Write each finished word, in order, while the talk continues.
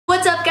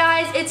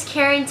guys, it's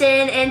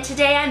Carrington, and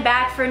today I'm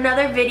back for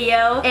another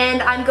video,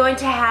 and I'm going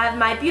to have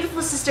my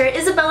beautiful sister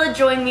Isabella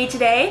join me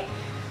today.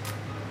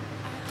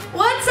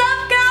 What's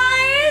up,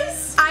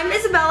 guys? I'm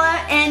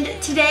Isabella, and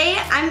today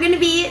I'm going to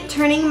be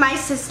turning my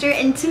sister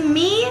into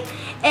me,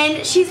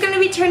 and she's going to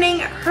be turning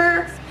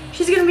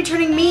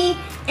me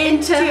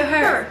into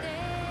her.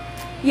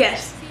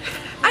 Yes.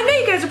 I know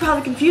you guys are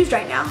probably confused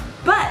right now,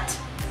 but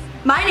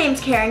my name's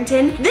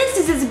Carrington, this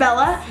is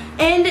Isabella,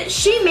 and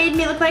she made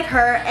me look like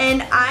her,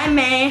 and I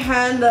made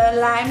her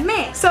look like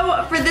me.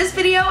 So for this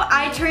video,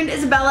 I turned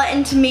Isabella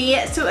into me,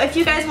 so if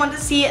you guys want to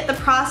see the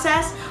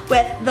process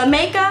with the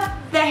makeup,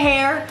 the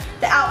hair,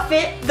 the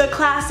outfit, the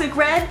classic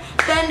red,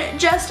 then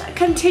just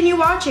continue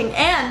watching.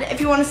 And if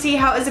you want to see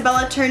how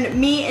Isabella turned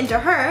me into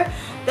her,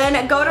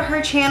 then go to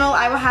her channel.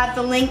 I will have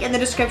the link in the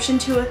description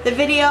to the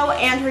video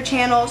and her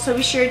channel, so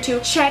be sure to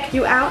check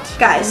you out.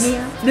 Guys,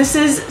 this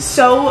is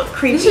so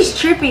creepy. This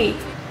is trippy.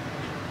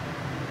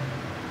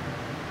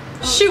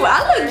 Shoot,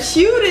 I look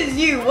cute as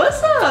you.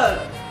 What's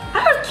up?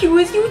 I look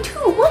cute as you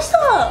too. What's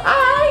up?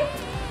 Alright.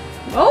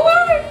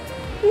 Alright.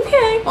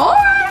 Okay.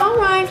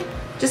 Alright.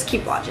 Just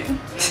keep watching.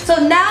 So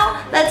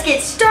now, let's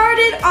get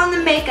started on the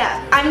makeup.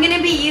 I'm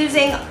gonna be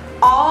using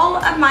all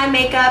of my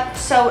makeup,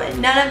 so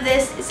none of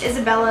this is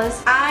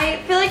Isabella's.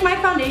 I feel like my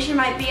foundation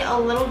might be a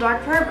little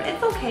dark for her, but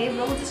it's okay.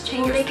 We'll just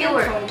change your skin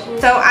tone.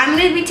 So I'm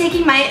going to be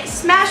taking my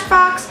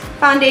Smashbox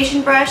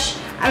foundation brush.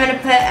 I'm going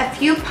to put a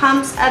few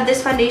pumps of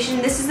this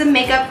foundation. This is the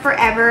Makeup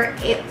Forever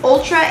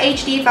Ultra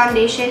HD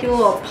foundation. Do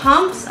little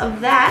pumps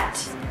of that.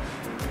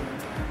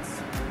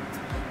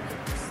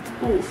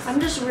 Ooh, I'm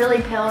just really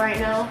pale right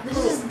now.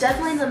 This is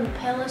definitely the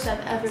palest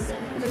I've ever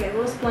been. Okay,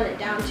 we'll blend it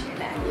down to your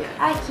neck. Yeah.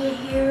 I can't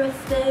hear a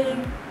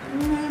thing.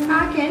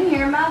 I can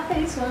hear my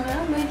face when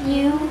I'm with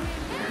you.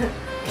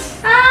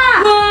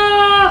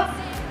 Ah!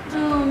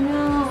 Oh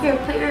no. Here,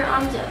 put your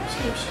arms up.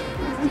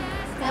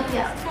 Help you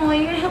out. Oh,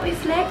 you're gonna help me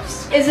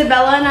flex?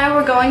 Isabella and I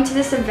were going to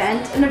this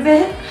event in a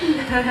bit.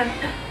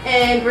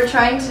 And we're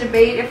trying to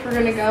debate if we're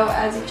gonna go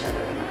as each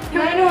other or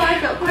not. I know how I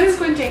feel. Quit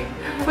squinting.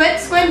 Quit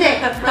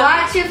squinting.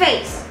 Relax your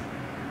face.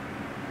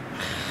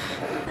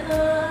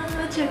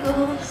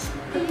 Tickles.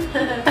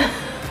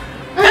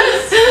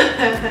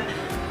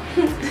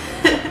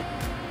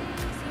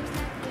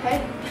 Okay.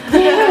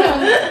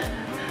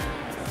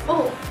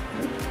 Oh.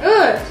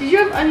 Ugh. Did you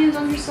have onions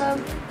on your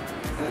sub?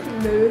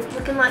 No.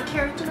 Looking like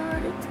Carrington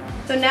already.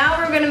 So now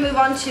we're going to move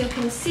on to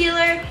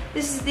concealer.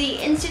 This is the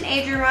Instant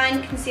Age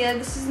Rewind concealer.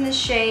 This is in the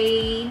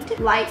shade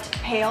Light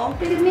Pale.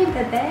 Look at me,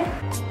 baby.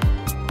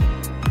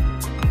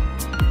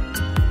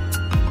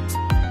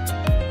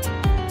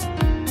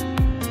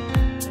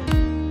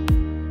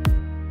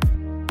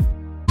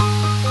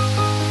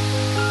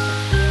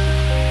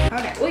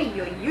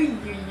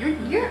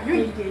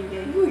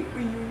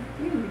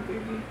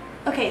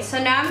 Okay,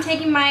 so now I'm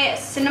taking my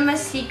Cinema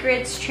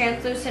Secrets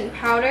translucent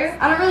powder.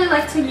 I don't really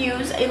like to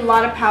use a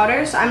lot of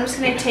powder, so I'm just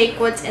gonna take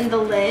what's in the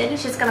lid.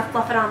 She's gonna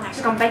fluff it on there.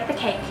 She's gonna bake the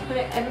cake. Put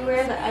it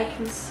everywhere that I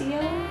conceal,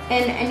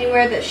 and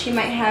anywhere that she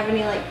might have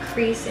any like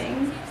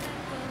creasing.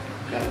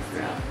 Go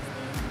throughout.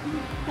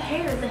 The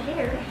hair.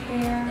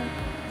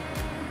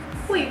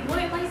 Wait,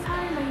 why are you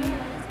powdering my hair?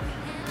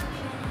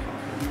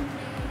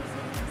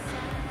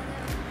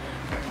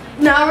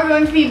 Now we're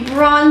going to be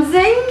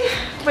bronzing.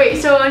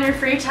 Wait, so on your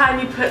free time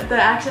you put the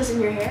access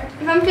in your hair?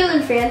 If I'm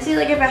feeling fancy,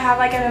 like if I have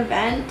like an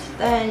event,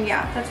 then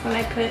yeah, that's when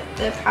I put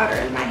the powder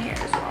in my hair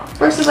as well.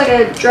 Works as like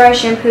a dry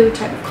shampoo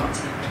type of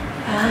concept.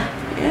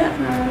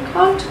 Yeah,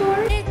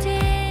 contour.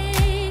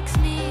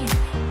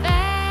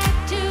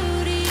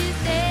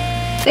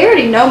 They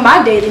already know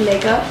my daily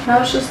makeup.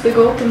 Now it's just the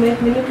goal to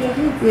make me look like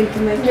you. I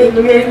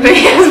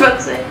was about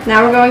to say.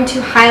 Now we're going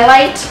to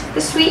highlight the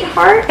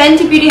Sweetheart.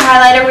 Fenty Beauty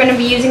highlighter. We're going to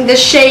be using the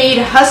shade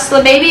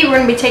Hustler Baby. We're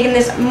going to be taking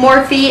this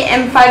Morphe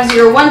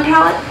M501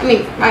 palette. I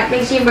mean, my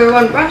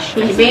M501 brush.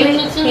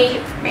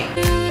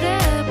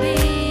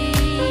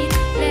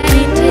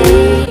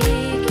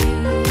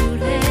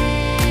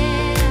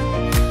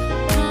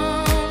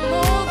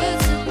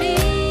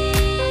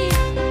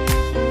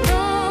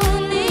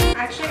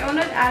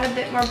 Add a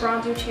bit more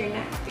bronzer to your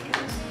neck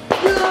because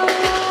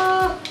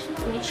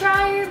when you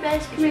try your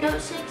best, you know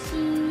it's sexy.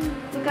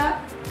 Look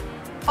up.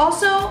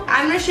 Also,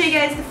 I'm going to show you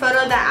guys the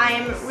photo that I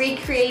am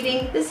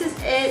recreating. This is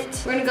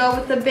it. We're going to go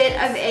with a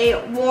bit of a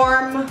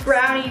warm,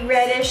 browny,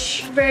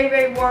 reddish, very,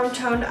 very warm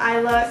toned eye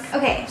look.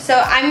 Okay,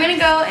 so I'm going to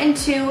go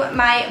into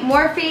my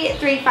Morphe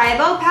 350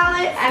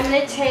 palette. I'm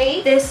going to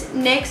take this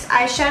NYX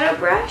eyeshadow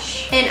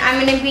brush, and I'm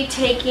going to be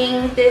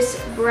taking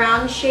this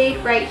brown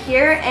shade right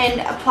here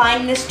and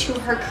applying this to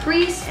her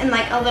crease and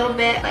like a little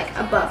bit like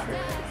above her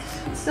crease.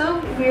 It's so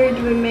weird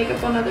doing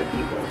makeup on other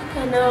people.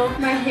 I know.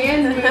 My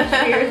hand moves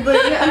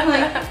weirdly. I'm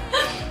like,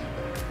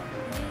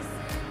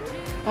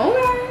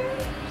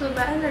 okay. So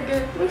bad or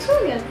good? Looks so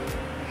good.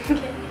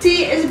 Okay.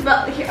 See,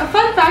 Isabella, a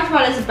fun fact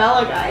about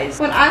Isabella, guys.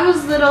 When I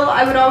was little,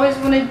 I would always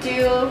want to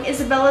do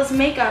Isabella's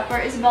makeup or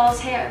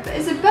Isabella's hair. But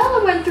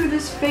Isabella went through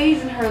this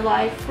phase in her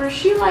life where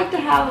she liked to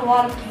have a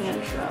lot of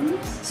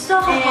tantrums.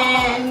 Stop.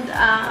 And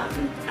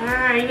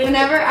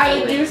whenever I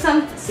would do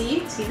something,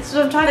 see, this is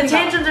what I'm talking about. The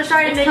tantrums are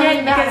starting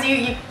again because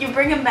you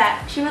bring them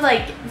back. She would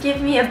like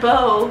give me a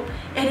bow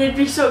and it'd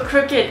be so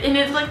crooked and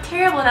it'd look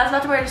terrible and I was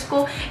about to wear it to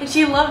school and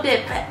she loved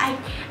it, but I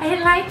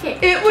didn't like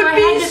it. It would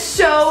be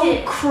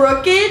so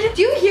crooked.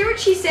 Do you hear what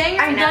she's saying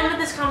right now? I'm done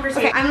with this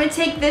conversation. Okay, I'm gonna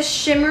take this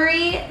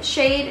shimmery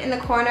shade in the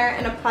corner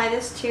and apply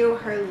this to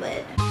her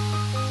lid.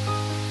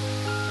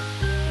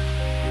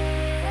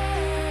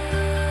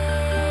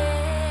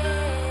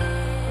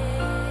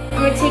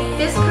 I'm gonna take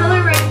this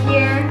color right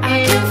here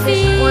and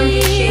this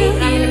orange shade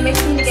and I'm gonna mix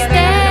them together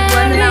and I'm gonna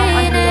blend them out on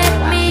her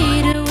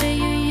lower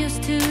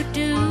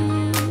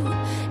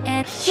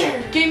lash line. Sure,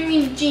 give me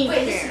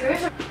ginger.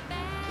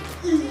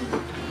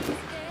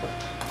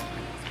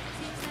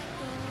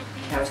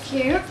 That was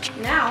cute.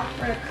 Now,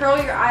 we're gonna curl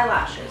your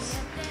eyelashes.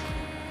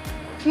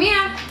 Come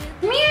here.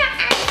 Come here.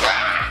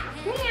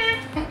 Come here.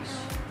 Thanks.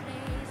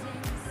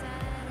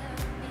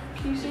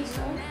 Can you say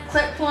so?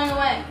 Clip pulling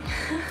away.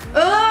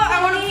 Oh,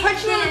 I want to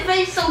punch you in the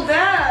face so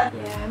bad.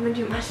 Yeah, I'm gonna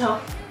do it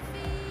myself.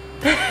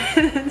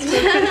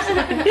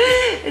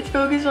 It's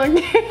focused on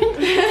me.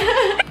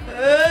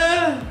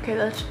 Okay,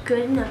 that's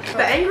good enough.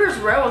 The anger is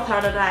real with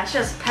her today. She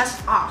just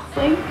pissed off.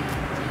 Blink,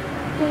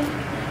 blink,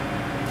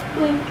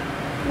 blink.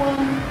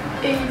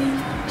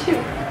 182.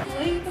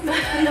 Blink.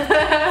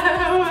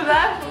 What was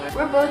that for?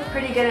 We're both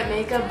pretty good at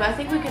makeup, but I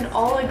think we can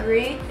all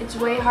agree it's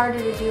way harder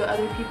to do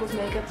other people's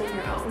makeup than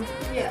your own.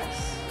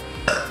 Yes.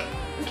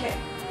 Okay.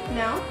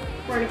 Now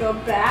we're gonna go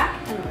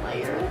back and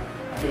layer it.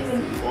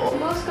 Even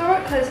almost go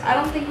it because I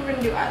don't think we're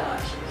gonna do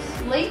eyelashes.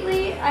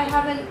 Lately, I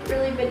haven't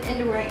really been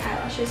into wearing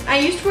eyelashes. I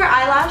used to wear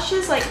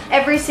eyelashes like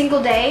every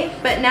single day,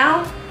 but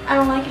now I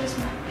don't like it as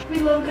much. We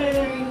love getting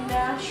very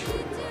natural.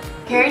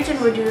 Carrington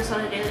would do this on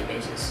a daily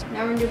basis.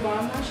 Now we're gonna do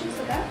bottom lashes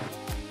like that.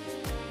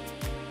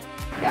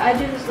 Yeah, I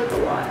do this look a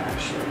lot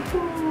actually.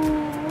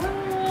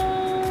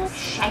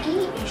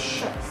 Shaggy is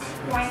shook.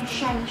 Why is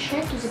Shaggy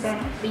shook,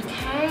 Isabella?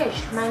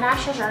 Because my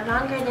lashes are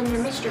longer than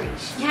your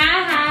mysteries.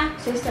 Haha.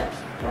 Say step.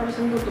 Or I'm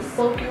going to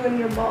poke you in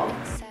your ball.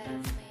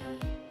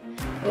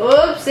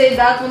 Oopsie,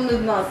 that one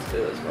did not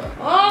do as well.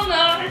 Oh no,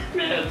 I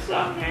spilled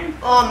something.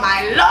 Oh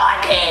my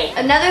lordy!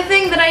 Another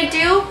thing that I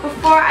do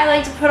before I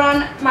like to put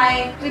on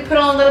we put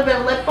on a little bit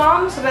of lip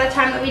balm, so by the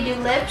time that we do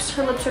lips,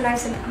 her lips are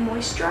nice and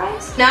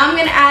moisturized. Now I'm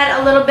gonna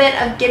add a little bit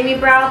of Gimme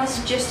Brow. This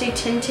is just a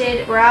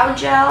tinted brow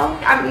gel.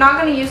 I'm not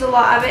gonna use a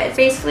lot of it. It's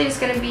basically just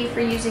gonna be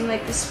for using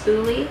like the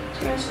spoolie.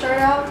 So I'm gonna start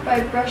out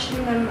by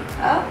brushing them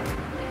up.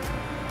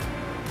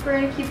 We're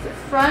going to keep the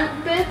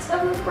front bits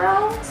of the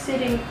brow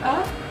sitting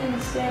up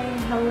and saying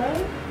hello.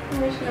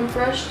 And we're just going to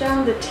brush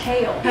down the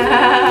tail.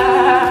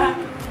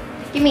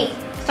 Give me.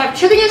 Stop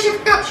chewing your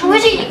Stop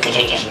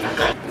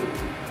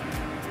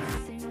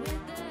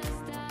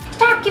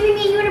giving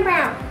me a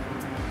unibrow.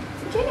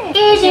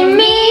 Is it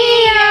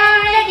me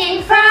you're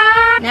looking for?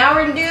 Now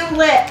we're going to do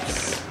lips.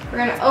 We're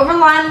going to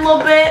overline a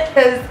little bit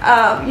because,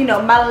 you know,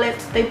 my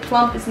lips, they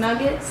plump as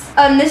nuggets.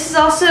 This is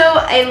also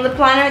a lip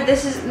liner.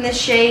 This is in the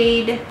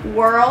shade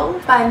Whirl.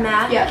 By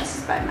MAC? Yeah, this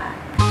is by MAC.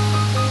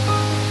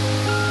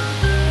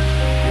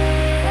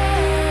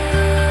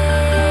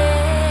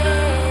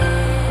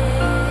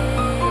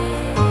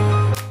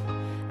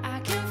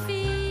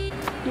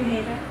 You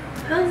hate it?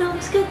 Oh no,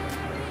 it's good.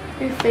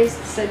 Your face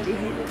said you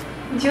hate it.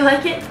 Do you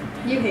like it?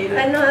 You hate it.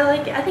 I know I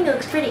like it. I think it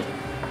looks pretty.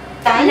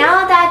 Done?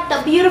 Now that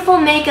the beautiful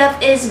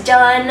makeup is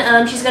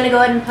done, she's gonna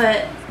go ahead and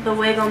put the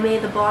wig on me,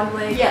 the blonde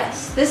wig.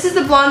 Yes, this is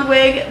the blonde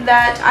wig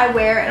that I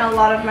wear in a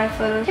lot of my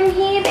photos. Come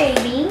here,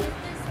 baby.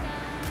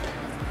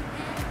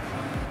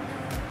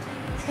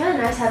 It's kind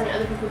of nice having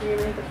other people do your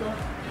makeup though.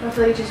 I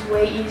feel like it's just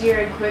way easier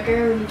and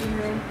quicker when you do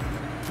your own.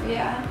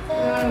 Yeah, we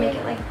want to make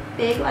it like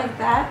big like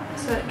that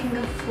so it can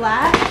go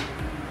flat.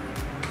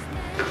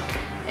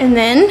 And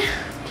then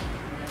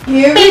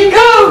here we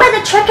go. Where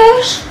the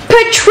trickers?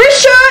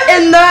 Patricia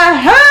in the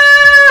house!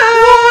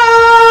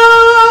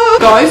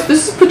 Guys,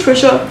 this is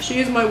Patricia. She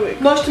is my wig.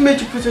 Nice to meet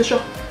you,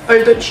 Patricia. Oh,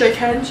 you didn't shake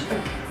hands?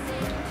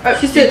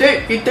 She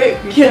said, you did.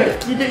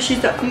 She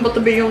said, I'm about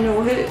to be on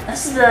your head.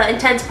 This is the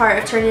intense part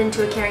of turning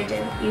into a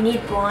Carrington. You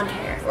need blonde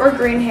hair. Or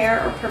green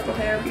hair or purple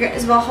hair. You're gonna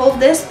Isabel, hold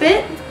this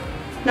bit.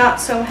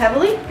 Not so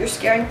heavily. You're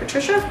scaring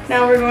Patricia.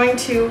 Now we're going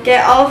to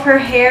get all of her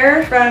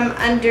hair from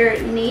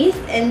underneath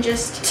and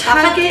just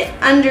tuck it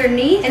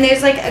underneath. And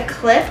there's like a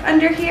clip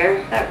under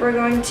here that we're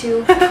going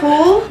to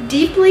pull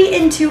deeply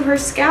into her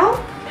scalp.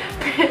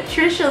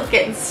 Patricia's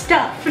getting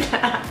stuffed.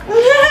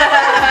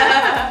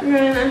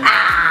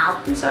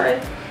 Ow! I'm sorry.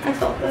 I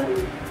felt that.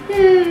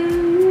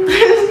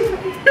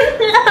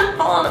 I'm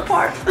falling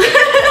apart.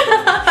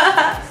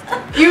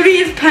 Beauty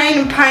is pain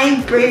and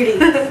pain beauty.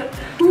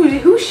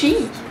 Who's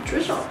she?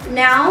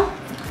 Now,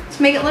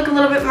 to make it look a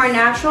little bit more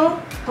natural,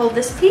 hold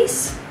this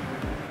piece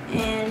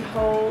and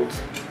hold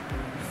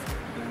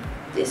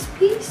this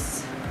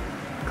piece.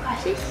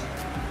 Glasses.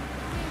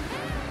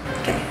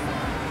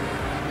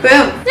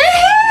 Boom.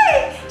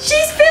 Hey!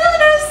 She's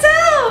feeling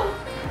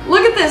herself!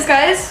 Look at this,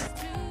 guys.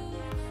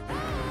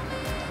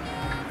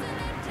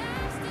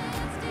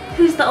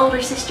 Who's the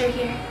older sister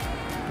here?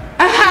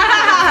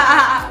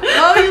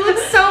 Oh, you look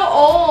so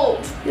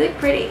old. You look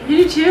pretty.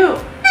 You do too.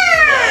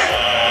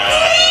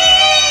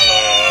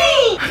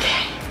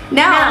 Okay.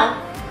 Now.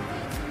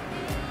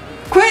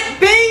 Quit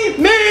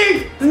being me!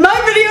 This is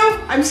my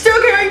video. I'm still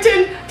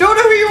Carrington. Don't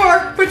know who you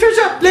are.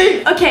 Patricia,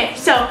 leave. Okay,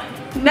 so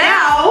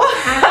Now,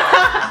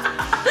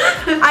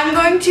 I'm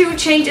going to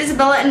change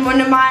Isabella in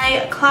one of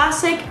my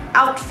classic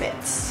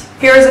outfits.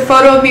 Here is a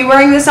photo of me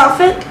wearing this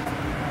outfit.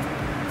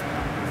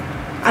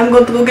 I'm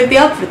going to go get the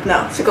outfit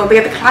now. So go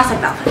get the classic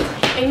outfit.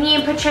 and me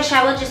and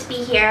Patricia will just be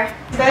here.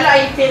 Isabella,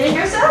 are you feeling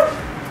yourself?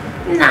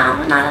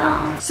 No, not at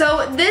all.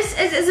 So this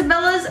is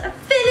Isabella's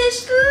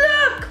finished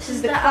look. This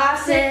is the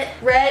classic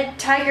red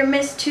tiger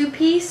mist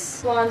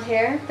two-piece. Blonde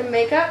hair, the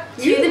makeup.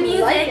 Cue the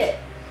music. Like it.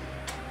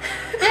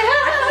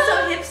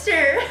 I feel so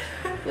hipster.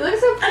 You look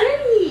so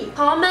pretty.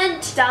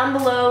 Comment down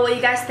below what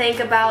you guys think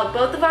about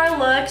both of our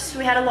looks.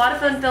 We had a lot of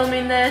fun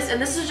filming this,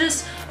 and this is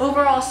just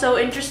overall so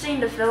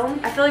interesting to film.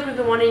 I feel like we've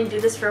been wanting to do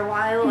this for a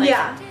while. Like,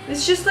 yeah,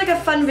 it's just like a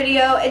fun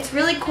video. It's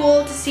really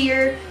cool to see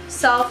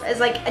yourself as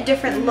like a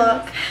different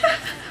look.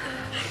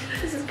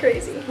 This is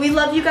crazy. We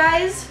love you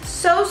guys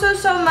so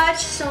much.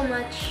 So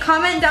much.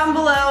 Comment down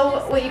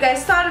below what you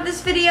guys thought of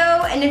this video,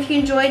 and if you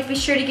enjoyed, be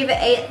sure to give it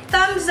a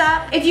thumbs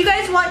up. If you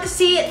guys want to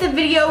see the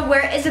video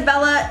where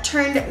Isabella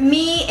turned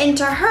me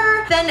into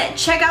her, then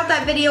check out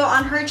that video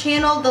on her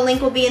channel. The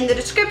link will be in the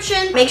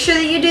description. Make sure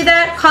that you do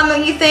that. Comment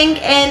what you think,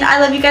 and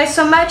I love you guys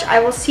so much. I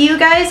will see you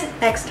guys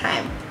next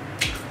time.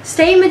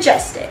 Stay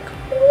majestic.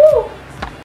 Woo.